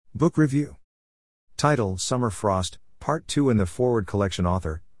Book Review. Title: Summer Frost, Part 2 in the Forward Collection.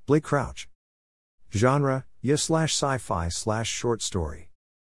 Author: Blake Crouch. Genre: YA/sci-fi/short story.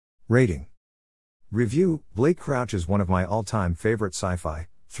 Rating. Review: Blake Crouch is one of my all-time favorite sci-fi,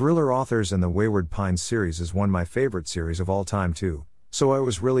 thriller authors, and the Wayward Pines series is one of my favorite series of all time too, so I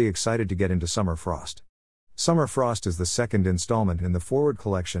was really excited to get into Summer Frost. Summer Frost is the second installment in the Forward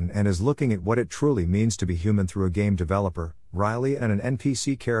Collection and is looking at what it truly means to be human through a game developer, Riley, and an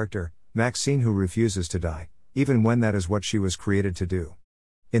NPC character, Maxine, who refuses to die, even when that is what she was created to do.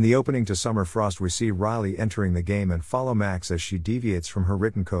 In the opening to Summer Frost, we see Riley entering the game and follow Max as she deviates from her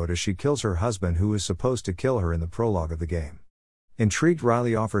written code as she kills her husband, who is supposed to kill her in the prologue of the game. Intrigued,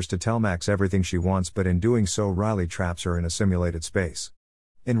 Riley offers to tell Max everything she wants, but in doing so, Riley traps her in a simulated space.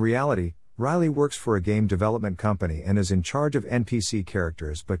 In reality, Riley works for a game development company and is in charge of NPC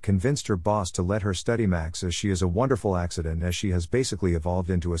characters, but convinced her boss to let her study Max as she is a wonderful accident, as she has basically evolved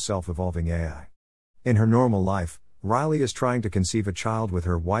into a self-evolving AI. In her normal life, Riley is trying to conceive a child with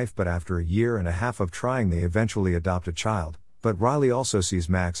her wife, but after a year and a half of trying, they eventually adopt a child, but Riley also sees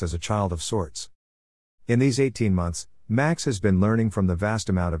Max as a child of sorts. In these 18 months, Max has been learning from the vast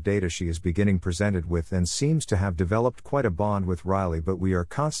amount of data she is beginning presented with and seems to have developed quite a bond with Riley, but we are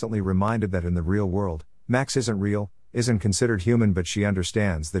constantly reminded that in the real world, Max isn't real, isn't considered human, but she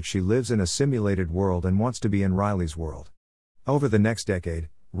understands that she lives in a simulated world and wants to be in Riley's world. Over the next decade,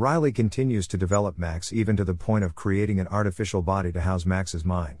 Riley continues to develop Max, even to the point of creating an artificial body to house Max's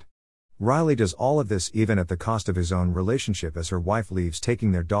mind. Riley does all of this even at the cost of his own relationship, as her wife leaves,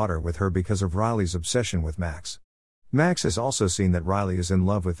 taking their daughter with her because of Riley's obsession with Max. Max has also seen that Riley is in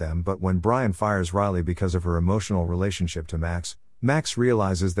love with them, but when Brian fires Riley because of her emotional relationship to Max, Max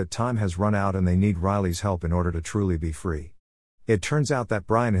realizes that time has run out and they need Riley's help in order to truly be free. It turns out that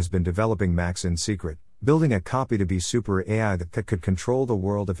Brian has been developing Max in secret, building a copy to be super AI that could control the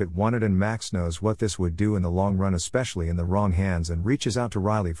world if it wanted, and Max knows what this would do in the long run, especially in the wrong hands, and reaches out to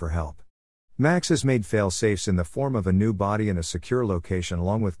Riley for help. Max has made fail-safes in the form of a new body in a secure location,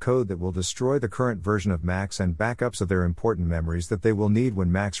 along with code that will destroy the current version of Max and backups of their important memories that they will need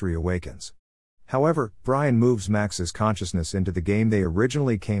when Max reawakens. However, Brian moves Max's consciousness into the game they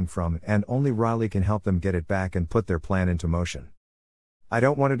originally came from, and only Riley can help them get it back and put their plan into motion. I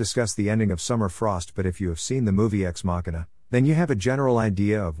don't want to discuss the ending of Summer Frost, but if you have seen the movie Ex Machina, then you have a general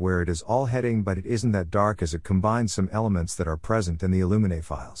idea of where it is all heading, but it isn't that dark, as it combines some elements that are present in the Illuminae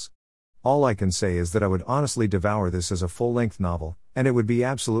files. All I can say is that I would honestly devour this as a full-length novel, and it would be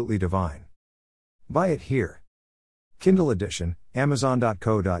absolutely divine. Buy it here. Kindle edition,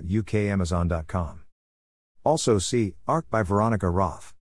 Amazon.co.uk, Amazon.com. Also see Arc by Veronica Roth.